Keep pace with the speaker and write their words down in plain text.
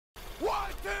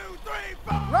2, 3,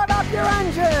 4. Run up your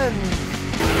engines!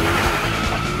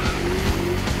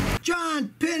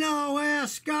 John Pino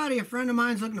asked Scotty, a friend of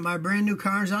mine's looking to buy brand new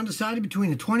cars. Undecided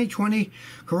between the 2020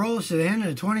 Corolla sedan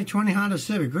and the 2020 Honda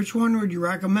Civic. Which one would you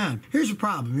recommend? Here's the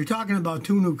problem. You're talking about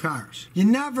two new cars. You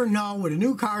never know what a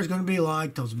new car is going to be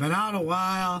like. Those have been out a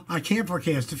while. I can't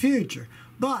forecast the future.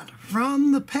 But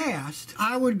from the past,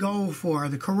 I would go for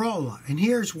the Corolla, and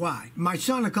here's why. My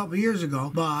son a couple years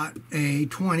ago bought a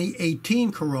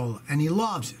 2018 Corolla, and he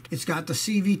loves it. It's got the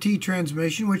CVT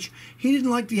transmission, which he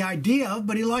didn't like the idea of,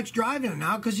 but he likes driving it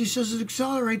now because he says it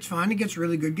accelerates fine and gets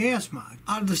really good gas mileage.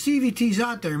 Out of the CVTs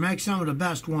out there, make some of the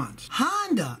best ones.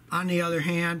 Honda, on the other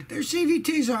hand, their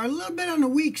CVTs are a little bit on the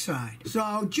weak side.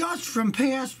 So just from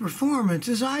past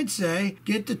performances, I'd say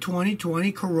get the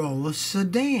 2020 Corolla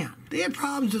sedan. They had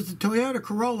problems with the Toyota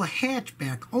Corolla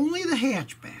hatchback, only the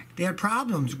hatchback. They had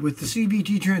problems with the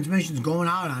CVT transmissions going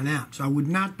out on them, so I would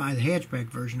not buy the hatchback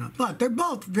version of it. But they're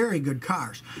both very good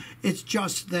cars. It's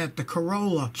just that the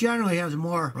Corolla generally has a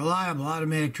more reliable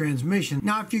automatic transmission.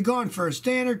 Now, if you're going for a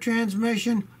standard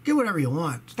transmission, get whatever you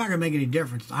want. It's not going to make any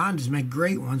difference. The Hondas make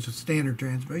great ones with standard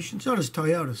transmission. So does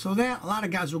Toyota. So that, a lot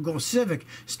of guys will go Civic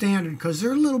standard because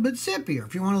they're a little bit zippier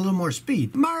if you want a little more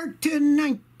speed. Martin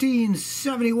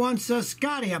 1971 says,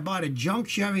 Scotty, I bought a junk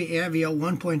Chevy Aveo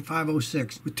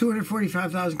 1.506 with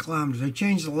 245,000 kilometers. I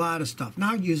changed a lot of stuff.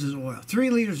 Now it uses oil. 3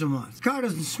 liters a month. The car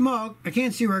doesn't smoke. I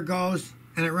can't see where it goes.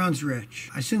 And it runs rich.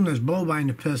 I assume there's blow behind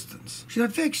the pistons. Should I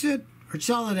fix it or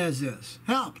sell it as is?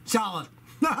 Help! Sell it!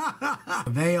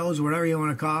 Aveos, whatever you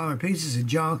want to call them, are pieces of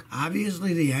junk.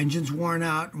 Obviously, the engine's worn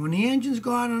out. When the engines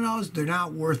go out on those, they're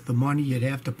not worth the money you'd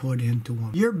have to put into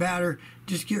them. You're better.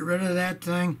 Just get rid of that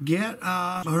thing. Get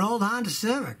an old Honda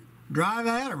Civic. Drive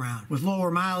that around with lower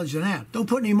mileage than that. Don't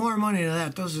put any more money into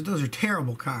that. Those are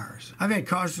terrible cars. I've had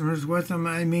customers with them.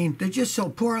 I mean, they're just so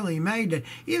poorly made that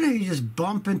even if you just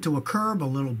bump into a curb a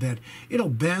little bit, it'll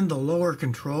bend the lower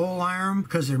control arm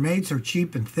because they're made so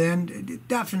cheap and thin.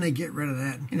 Definitely get rid of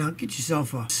that. You know, get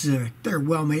yourself a Civic. They're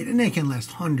well made and they can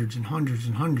last hundreds and hundreds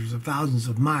and hundreds of thousands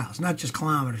of miles. Not just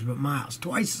kilometers, but miles.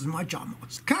 Twice as much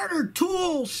almost. Carter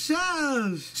Tool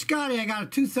says, Scotty, I got a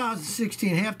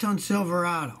 2016 half-ton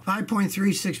Silverado. 5.3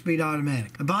 6-speed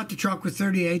automatic. I bought the truck with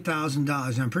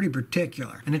 $38,000. I'm pretty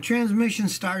particular. And the transmission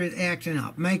started acting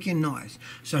up, making noise.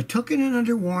 So I took it in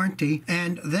under warranty,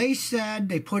 and they said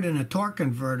they put in a torque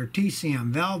converter, TCM,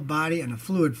 valve body, and a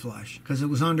fluid flush, because it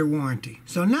was under warranty.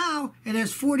 So now it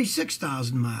has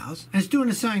 46,000 miles, and it's doing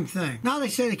the same thing. Now they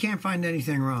say they can't find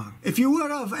anything wrong. If you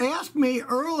would have asked me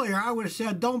earlier, I would have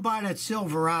said, don't buy that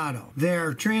Silverado.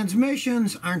 Their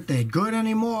transmissions aren't that good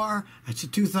anymore. It's a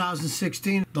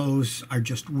 2016. Those are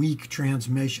just weak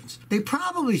transmissions. They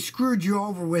probably screwed you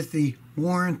over with the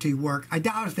warranty work. I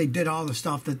doubt if they did all the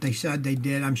stuff that they said they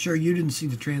did. I'm sure you didn't see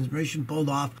the transmission pulled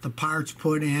off, the parts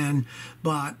put in,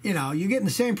 but you know, you're getting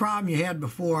the same problem you had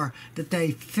before that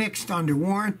they fixed under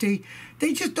warranty.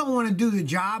 They just don't want to do the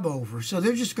job over, so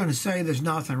they're just going to say there's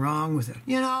nothing wrong with it.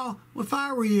 You know, if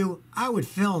I were you, I would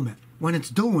film it when it's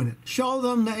doing it. Show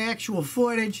them the actual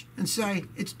footage and say,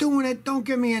 it's doing it, don't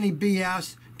give me any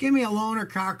BS. Give me a loaner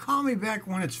car, call me back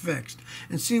when it's fixed,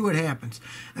 and see what happens.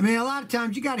 I mean, a lot of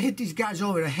times you got to hit these guys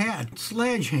over the head,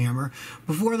 sledgehammer,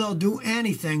 before they'll do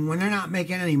anything when they're not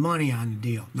making any money on the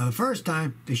deal. Now, the first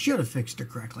time, they should have fixed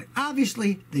it correctly.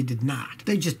 Obviously, they did not.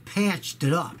 They just patched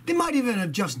it up. They might even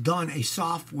have just done a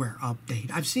software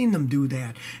update. I've seen them do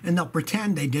that, and they'll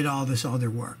pretend they did all this other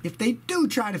work. If they do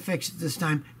try to fix it this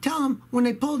time, tell them when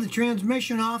they pull the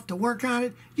transmission off to work on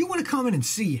it, you want to come in and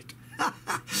see it.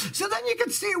 So then you can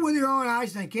see it with your own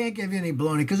eyes, and I can't give you any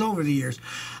baloney, because over the years,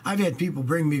 I've had people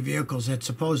bring me vehicles that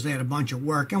supposedly had a bunch of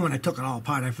work, and when I took it all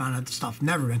apart, I found out the stuff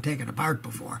never been taken apart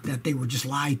before, that they were just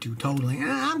lied to totally.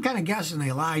 And I'm kind of guessing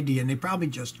they lied to you, and they probably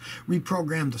just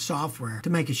reprogrammed the software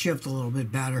to make it shift a little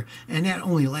bit better, and that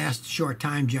only lasts a short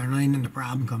time generally, and then the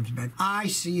problem comes back. I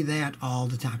see that all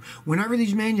the time. Whenever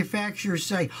these manufacturers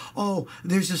say, oh,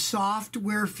 there's a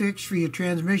software fix for your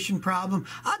transmission problem,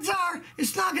 odds are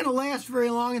it's not going to last very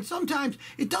long, and sometimes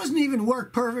it doesn't even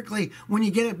work perfectly when you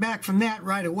get it back from that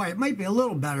right away. It might be a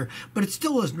little better, but it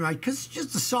still isn't right because it's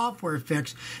just a software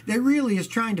fix that really is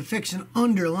trying to fix an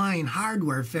underlying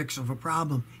hardware fix of a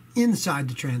problem inside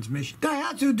the transmission.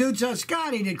 Daihatsu dude says,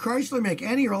 Scotty, did Chrysler make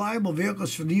any reliable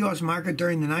vehicles for the U.S. market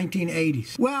during the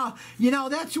 1980s? Well, you know,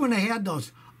 that's when they had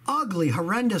those ugly,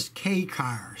 horrendous K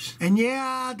cars. And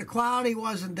yeah, the quality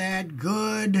wasn't that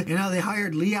good. You know, they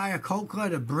hired Lee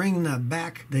Iacocca to bring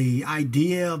back the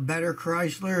idea of better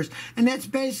Chryslers. And that's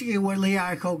basically what Lee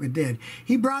Iacocca did.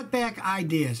 He brought back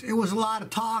ideas. It was a lot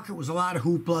of talk. It was a lot of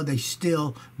hoopla. They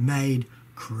still made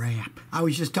crap. I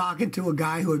was just talking to a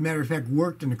guy who, as a matter of fact,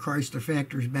 worked in the Chrysler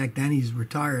factories back then. He's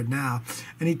retired now.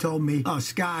 And he told me, oh,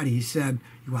 Scotty, he said,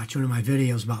 you watch one of my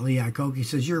videos about Lee Iacocca. He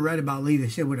says, you're right about Lee. They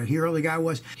said what a hero the guy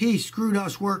was. He screwed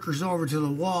us workers over to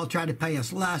the wall, tried to pay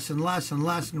us less and less and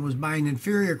less, and was buying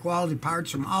inferior quality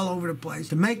parts from all over the place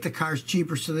to make the cars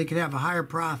cheaper so they could have a higher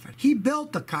profit. He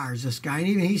built the cars, this guy, and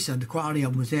even he said the quality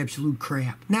of them was absolute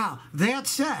crap. Now, that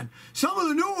said, some of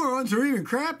the newer ones are even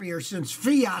crappier since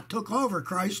Fiat took over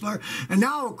Chrysler. And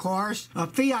now, of course,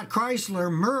 Fiat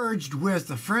Chrysler merged with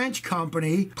the French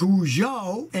company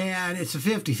Peugeot, and it's a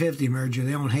 50-50 merger.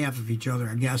 They own half of each other,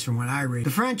 I guess, from what I read.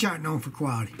 The French aren't known for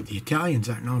quality. The Italians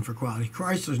aren't known for quality.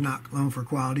 Chrysler's not known for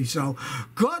quality. So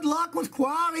good luck with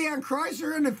quality on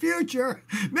Chrysler in the future.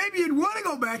 Maybe you'd want to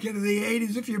go back into the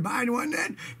 80s if you're buying one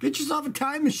then. Get yourself a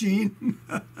time machine.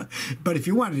 But if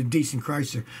you wanted a decent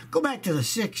Chrysler, go back to the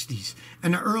 60s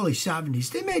and the early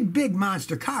 70s. They made big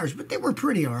monster cars, but they were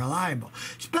pretty reliable,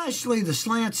 especially the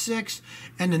Slant 6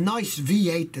 and the nice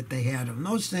V8 that they had. And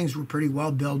those things were pretty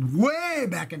well built way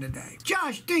back in the day.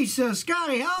 Josh D says,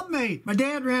 Scotty, help me. My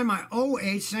dad ran my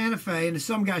 '08 Santa Fe into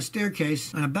some guy's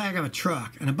staircase on the back of a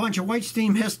truck, and a bunch of white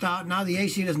steam hissed out. Now the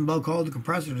AC doesn't blow cold, the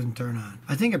compressor doesn't turn on.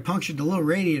 I think it punctured the little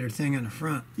radiator thing in the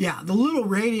front. Yeah, the little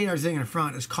radiator thing in the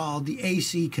front is called the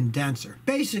AC condenser.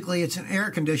 Basically, it's an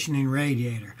air conditioning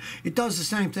radiator. It does the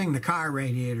same thing the car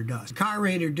radiator does. The car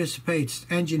radiator dissipates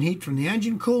engine heat from the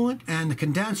engine coolant, and the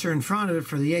condenser in front of it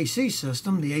for the AC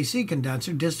system, the AC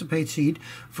condenser, dissipates heat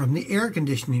from the air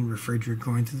conditioning refrigerant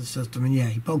going through the system. And yeah,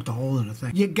 he poked a hole in the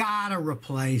thing. You gotta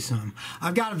replace them.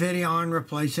 I've got a video on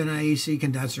replacing an AC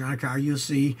condenser on a car. You'll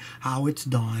see how it's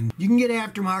done. You can get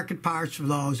aftermarket parts for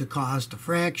those that cost a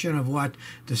fraction of what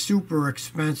the super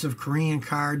expensive Korean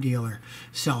car dealer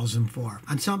sells them for.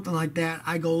 On something like that,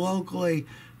 I go locally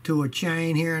to a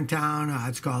chain here in town.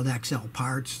 It's called XL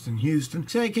Parts in Houston.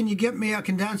 Say, can you get me a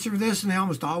condenser of this? And they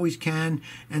almost always can.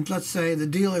 And let's say the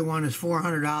dealer one is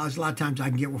 $400. A lot of times I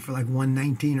can get one for like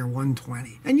 $119 or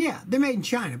 $120. And yeah, they're made in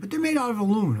China, but they're made out of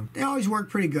aluminum. They always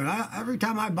work pretty good. Every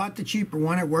time I bought the cheaper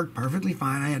one, it worked perfectly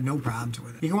fine. I had no problems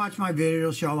with it. You can watch my video.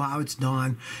 It'll show how it's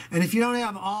done. And if you don't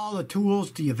have all the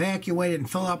tools to evacuate it and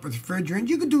fill it up with refrigerant,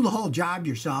 you can do the whole job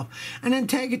yourself and then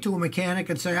take it to a mechanic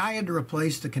and say, I had to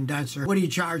replace the condenser. What do you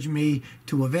charge me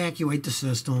to evacuate the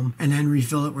system and then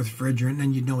refill it with refrigerant, and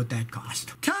then you'd know what that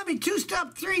cost. Tommy 2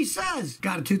 Step 3 says,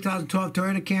 got a 2012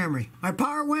 Toyota Camry. My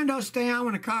power windows stay on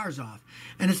when the car's off.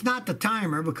 And it's not the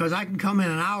timer, because I can come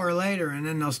in an hour later and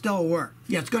then they'll still work.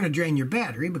 Yeah, it's going to drain your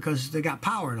battery because they got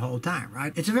power the whole time,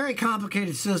 right? It's a very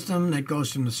complicated system that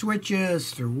goes from the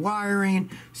switches, through wiring,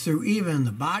 through even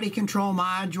the body control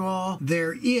module.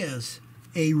 There is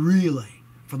a relay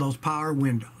for those power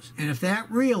windows. And if that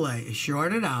relay is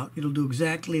shorted out, it'll do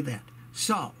exactly that.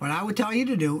 So what I would tell you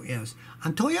to do is,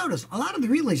 on Toyotas, a lot of the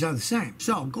relays are the same.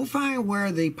 So go find where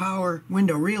the power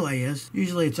window relay is.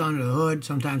 Usually it's under the hood,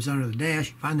 sometimes under the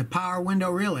dash. Find the power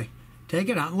window relay. Take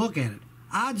it out and look at it.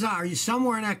 Odds are, you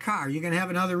somewhere in that car, you're going to have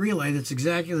another relay that's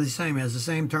exactly the same, has the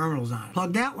same terminals on it.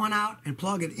 Plug that one out and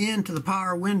plug it into the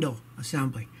power window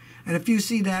assembly. And if you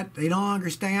see that they no longer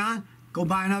stay on, go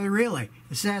buy another relay.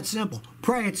 It's that simple.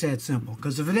 Pray it's that simple,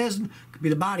 because if it isn't, it could be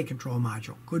the body control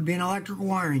module. Could be an electrical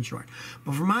wiring short.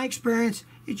 But from my experience,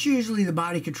 it's usually the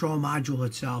body control module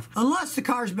itself. Unless the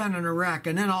car's been in a wreck,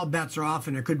 and then all bets are off,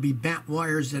 and there could be bent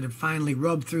wires that have finally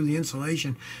rubbed through the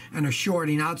insulation and are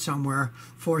shorting out somewhere,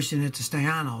 forcing it to stay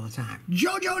on all the time.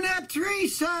 JoJoNet3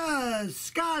 says,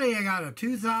 Scotty, I got a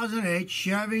 2008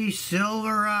 Chevy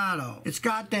Silverado. It's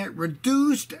got that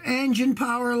reduced engine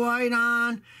power light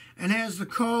on, and has the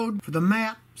code for the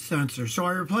map sensor. So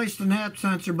I replaced the map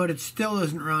sensor, but it still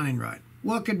isn't running right.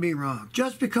 What could be wrong?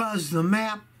 Just because the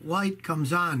map light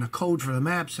comes on, the code for the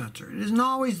map sensor, it isn't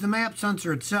always the map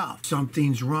sensor itself.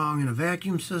 Something's wrong in a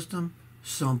vacuum system.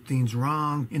 Something's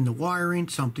wrong in the wiring.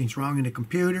 Something's wrong in the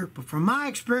computer. But from my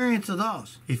experience of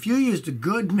those, if you used a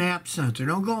good map sensor,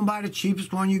 don't go and buy the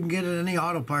cheapest one you can get at any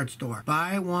auto parts store.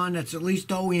 Buy one that's at least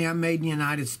OEM, made in the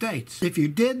United States. If you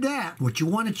did that, what you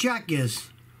want to check is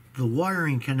the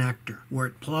wiring connector where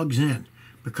it plugs in,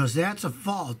 because that's a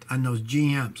fault on those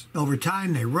GMs. Over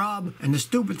time they rub and the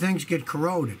stupid things get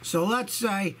corroded. So let's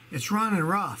say it's running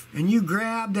rough and you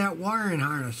grab that wiring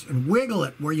harness and wiggle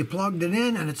it where you plugged it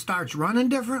in and it starts running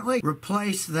differently.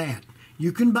 Replace that.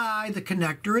 You can buy the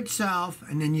connector itself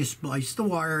and then you splice the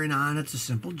wiring on. It's a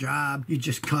simple job. You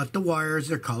just cut the wires,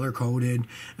 they're color coded,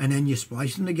 and then you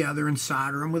splice them together and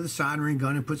solder them with a soldering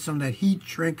gun and put some of that heat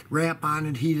shrink wrap on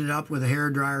it, heat it up with a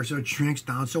hair dryer so it shrinks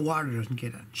down so water doesn't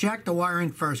get in. Check the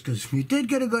wiring first, because if you did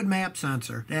get a good map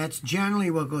sensor, that's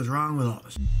generally what goes wrong with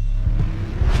those.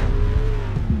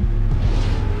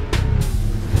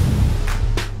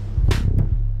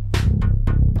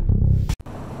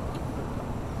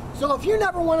 So if you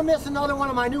never want to miss another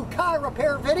one of my new car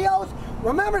repair videos,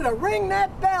 remember to ring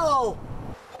that bell.